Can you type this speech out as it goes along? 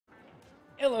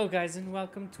Hello guys and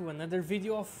welcome to another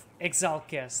video of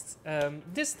ExileCast.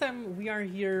 This time we are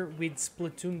here with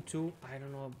Splatoon 2. I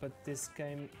don't know, but this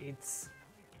game it's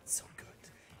so good.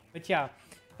 But yeah,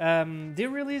 they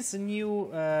released a new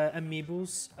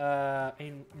amiibos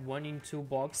in 1 in 2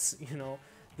 box, you know,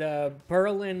 the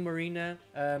Pearl and Marina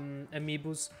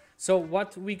amiibos. So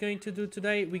what we're going to do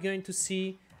today, we're going to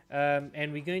see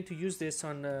and we're going to use this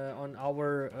on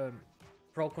our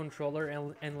Pro controller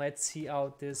and let's see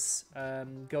how this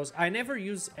goes. I never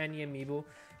use any amiibo,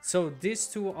 so these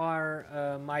two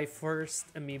are my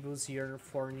first amiibos here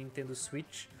for Nintendo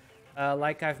Switch.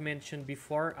 Like I've mentioned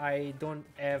before, I don't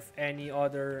have any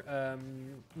other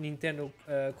Nintendo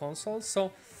consoles,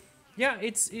 so yeah,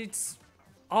 it's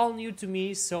all new to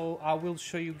me. So I will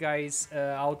show you guys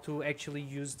how to actually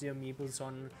use the amiibos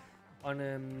on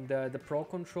the Pro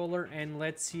controller, and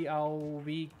let's see how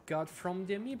we got from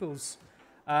the amiibos.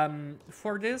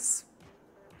 For this,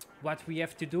 what we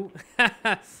have to do,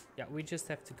 yeah, we just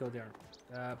have to go there.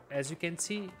 As you can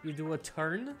see, you do a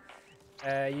turn,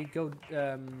 you go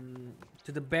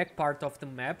to the back part of the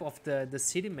map, of the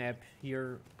city map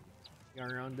here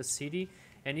around the city,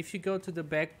 and if you go to the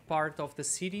back part of the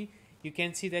city, you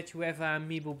can see that you have an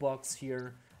amiibo box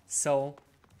here. So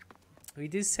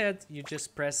with this said, you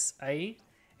just press A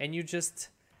and you just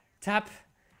tap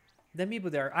the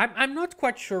amiibo there. I'm not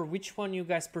quite sure which one you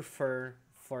guys prefer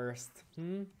first.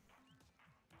 Okay,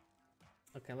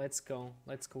 let's go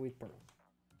with Pearl.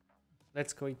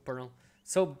 Let's go with Pearl.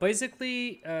 So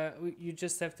basically, you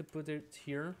just have to put it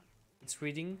here. It's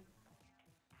reading.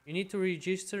 You need to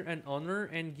register an owner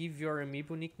and give your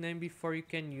amiibo nickname before you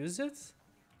can use it.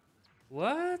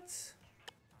 What?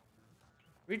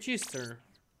 Register.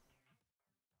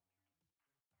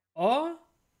 Oh?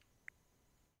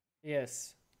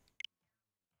 Yes.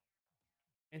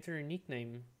 Enter a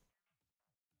nickname.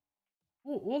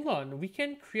 Oh, hold on. We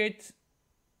can create...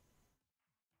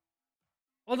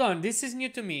 Hold on. This is new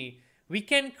to me. We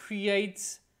can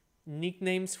create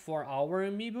nicknames for our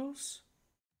amiibos?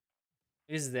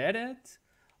 Is that it?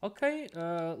 Okay.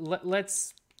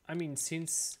 Let's... I mean,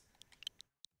 since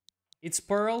it's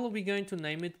Pearl, we're going to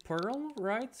name it Pearl,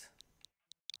 right?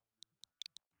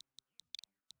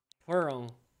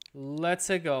 Pearl. Let's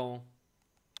go.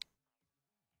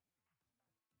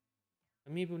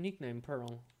 Amiibo nickname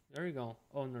Pearl. There you go.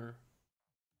 Owner.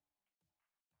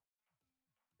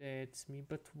 That's me.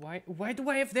 But why do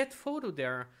I have that photo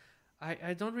there?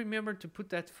 I don't remember to put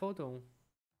that photo.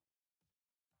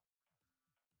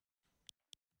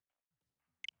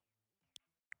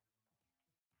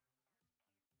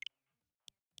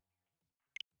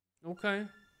 Okay.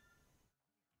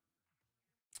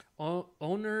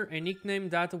 Owner and nickname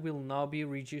data will now be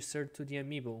registered to the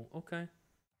amiibo. Okay.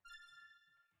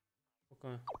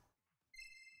 Okay.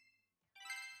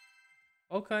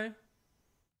 Okay.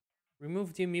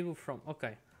 Remove the amiibo from...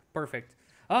 Okay. Perfect.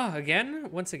 Ah, again?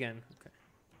 Once again. Okay.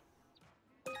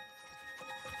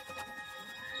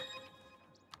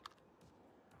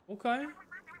 Okay.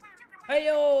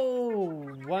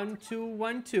 Heyo! 1 2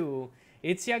 1 2.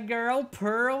 It's your girl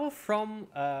Pearl from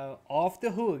Off the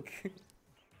Hook.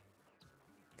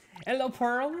 Hello,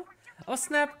 Pearl. Oh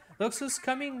snap! Look who's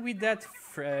coming with that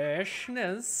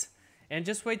freshness. And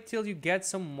just wait till you get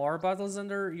some more battles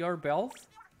under your belt.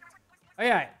 Oh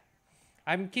yeah,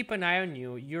 I'm keep an eye on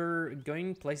you. You're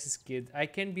going places, kid. I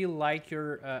can be like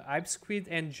your Ibe Squid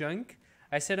and Junk.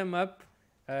 I set him up.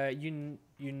 You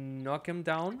knock him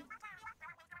down.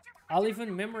 I'll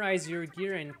even memorize your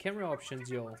gear and camera options,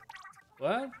 yo.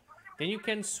 What? Then you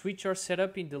can switch your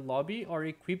setup in the lobby or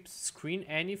equip screen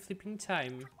any flipping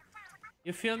time.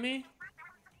 You feel me?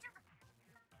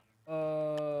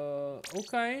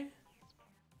 Okay.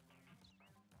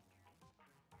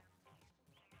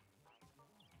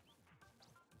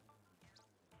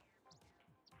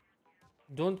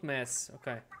 Don't mess.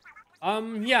 Okay.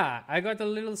 Yeah, I got a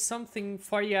little something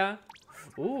for ya.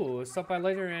 Ooh, stop by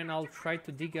later and I'll try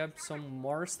to dig up some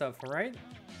more stuff, alright?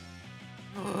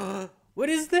 What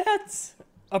is that?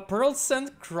 A pearl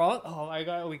sand crown? Oh my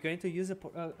god, are we going to use a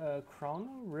crown?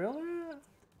 Really?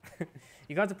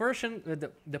 You got the Persian...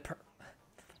 the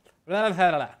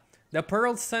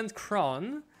pearl sand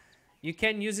crown. You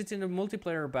can use it in the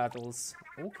multiplayer battles.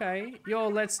 Okay. Yo,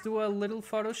 let's do a little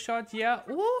photo shot. Yeah.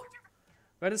 Ooh!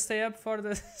 Better stay up for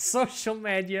the social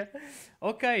media.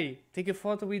 Okay. Take a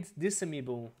photo with this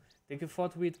amiibo. Take a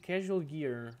photo with casual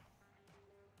gear.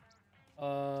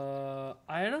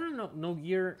 I don't know. No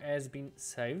gear has been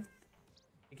saved.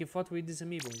 Take a photo with this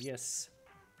amiibo. Yes.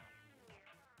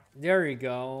 There you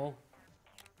go.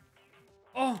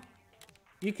 Oh!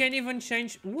 You can't even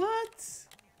change... What?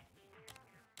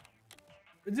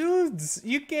 Dudes,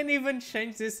 you can't even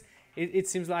change this. It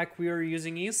seems like we are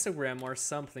using Instagram or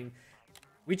something.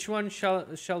 Which one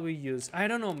shall we use? I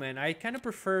don't know, man. I kind of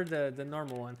prefer the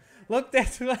normal one. Look,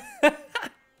 that one.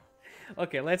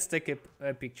 Okay, let's take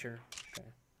a picture. Okay,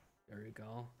 there you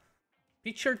go.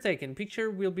 Picture taken.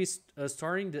 Picture will be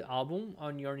storing the album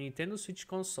on your Nintendo Switch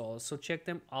console, so check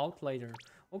them out later.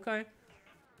 Okay.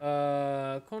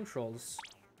 Controls.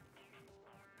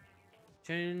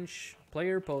 Change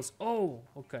player pose. Oh,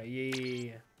 okay.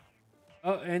 Yeah.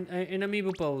 Oh, and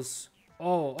amiibo pose.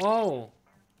 Oh, oh.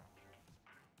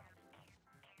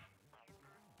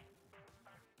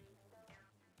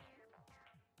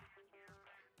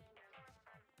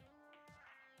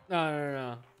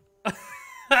 No.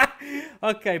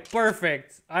 Okay,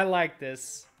 perfect. I like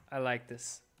this. I like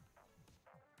this.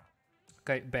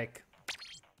 Okay, back.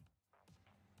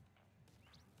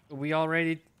 We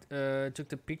already took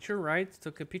the picture, right?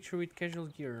 Took a picture with casual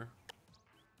gear.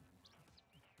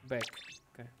 Back.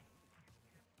 Okay.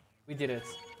 We did it.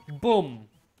 Boom.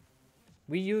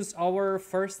 We used our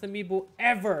first amiibo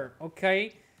ever,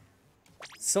 okay?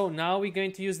 So now we're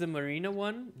going to use the Marina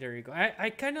one. There you go. I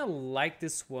kind of like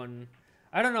this one.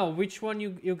 I don't know which one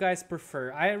you guys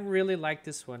prefer. I really like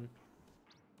this one.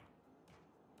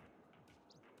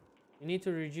 You need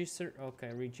to register.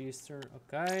 Okay, register.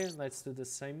 Okay, let's do the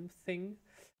same thing.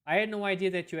 I had no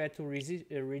idea that you had to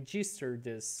register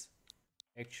this,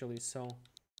 actually. So,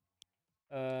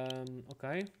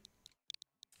 okay.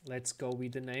 Let's go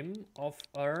with the name of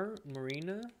our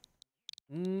Marina.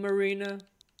 Marina.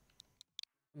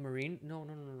 Marine? No.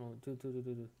 Do.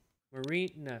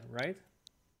 Marina, right?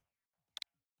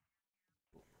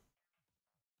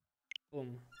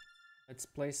 Boom. Let's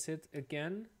place it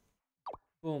again.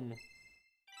 Boom.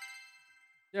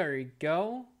 There you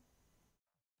go.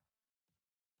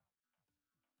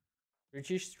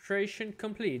 Registration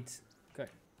complete. Okay.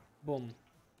 Boom.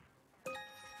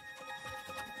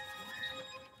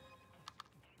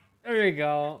 There you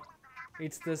go.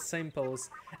 It's the same pose.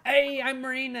 Hey, I'm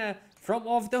Marina from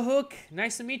Off the Hook.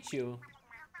 Nice to meet you.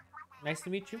 Nice to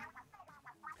meet you.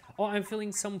 Oh, I'm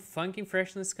feeling some funky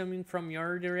freshness coming from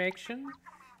your direction.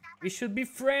 We should be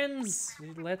friends.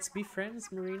 Let's be friends,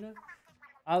 Marina.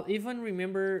 I'll even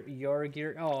remember your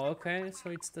gear. Oh, okay. So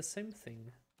it's the same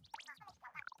thing.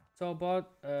 So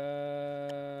about...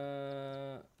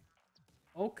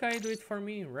 Okay, do it for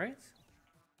me, right?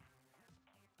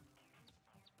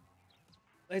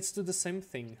 Let's do the same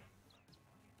thing.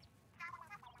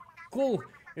 Cool.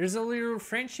 Here's a little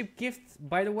friendship gift,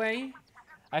 by the way.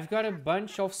 I've got a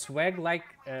bunch of swag like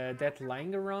that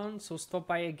lying around, so stop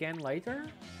by again later.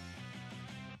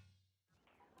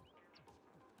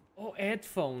 Oh,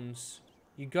 headphones.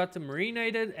 You got the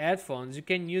marinated headphones. You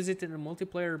can use it in the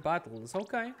multiplayer battles.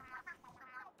 Okay.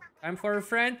 Time for a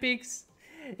friend picks.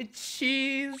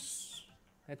 Cheese.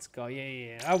 Let's go.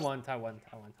 Yeah. I want, of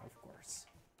course.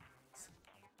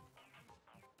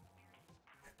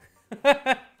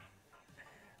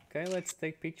 Okay, let's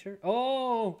take picture.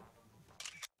 Oh!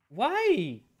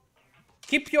 Why?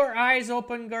 Keep your eyes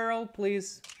open, girl,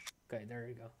 please. Okay, there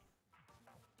you go.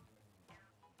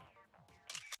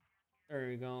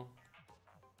 There you go.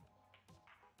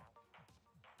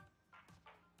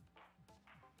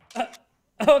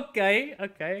 Okay.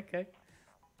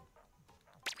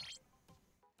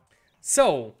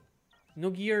 So, no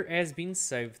gear has been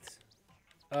saved.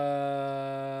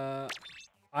 I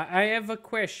have a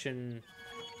question.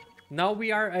 Now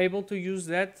we are able to use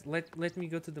that. Let me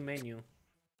go to the menu.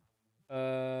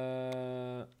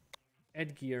 Add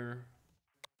gear.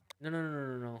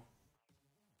 No.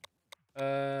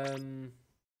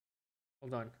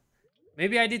 Hold on.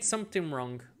 Maybe I did something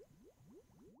wrong.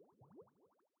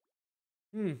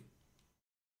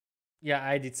 Yeah,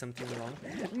 I did something wrong.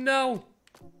 No!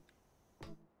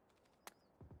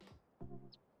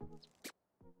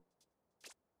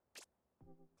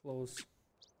 Close.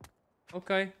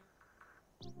 Okay.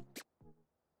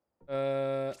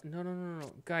 No.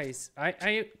 Guys,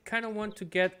 I kind of want to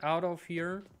get out of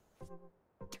here.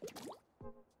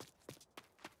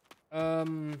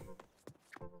 Okay.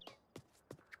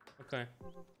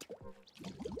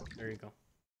 There you go.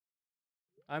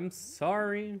 I'm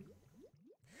sorry.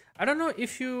 I don't know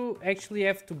if you actually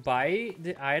have to buy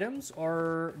the items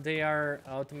or they are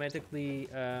automatically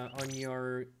on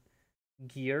your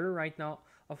gear right now.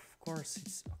 Of course,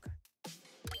 it's okay.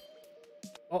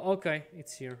 Oh, okay,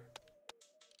 it's here.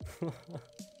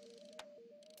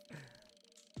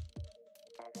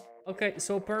 Okay,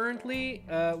 so apparently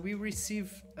we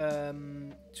receive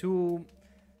 2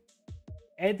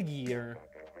 headgear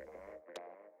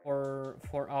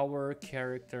for our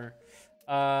character.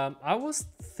 I was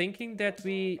thinking that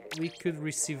we could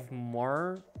receive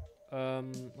more.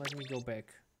 Let me go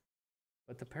back.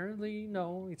 But apparently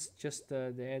no, it's just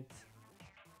the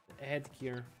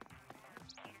headgear.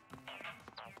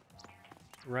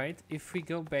 Right? If we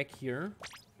go back here,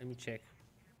 let me check.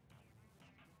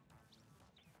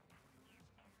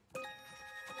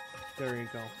 There you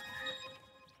go.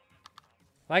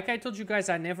 Like I told you guys,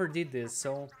 I never did this,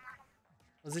 so...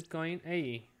 How's it going?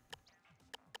 Hey.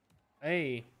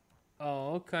 Hey.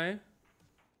 Oh, okay.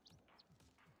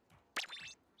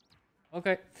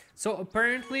 Okay. So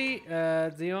apparently,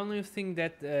 the only thing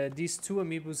that these two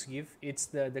amiibos give, it's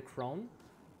the crown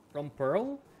from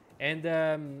Pearl and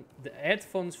the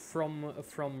headphones from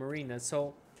Marina.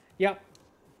 So, yeah.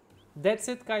 That's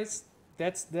it, guys.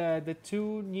 That's the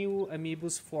two new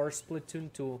amiibos for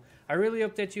Splatoon 2. I really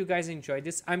hope that you guys enjoyed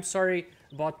this. I'm sorry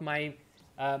about my,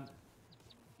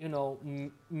 you know,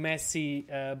 messy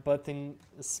button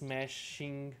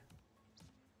smashing,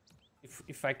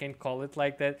 if I can call it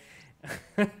like that.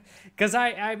 Because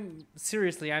I'm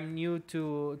seriously, I'm new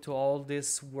to all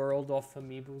this world of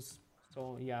amiibos.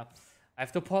 So yeah, I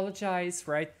have to apologize,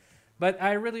 right? But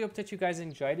I really hope that you guys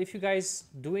enjoyed. If you guys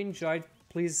do enjoy,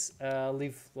 please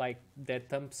leave like that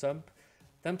thumbs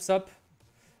up,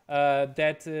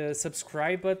 that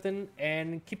subscribe button,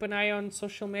 and keep an eye on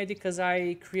social media because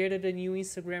I created a new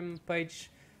Instagram page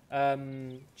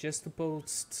just to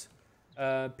post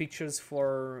pictures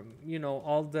for, you know,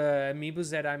 all the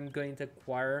amiibos that I'm going to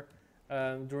acquire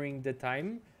during the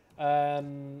time,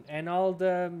 and all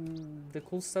the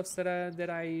cool stuffs that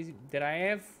I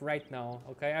have right now.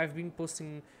 Okay, I've been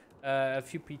posting a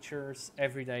few pictures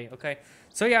every day. Okay,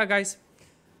 so yeah, guys,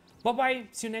 bye bye.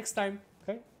 See you next time.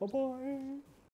 Okay, bye bye.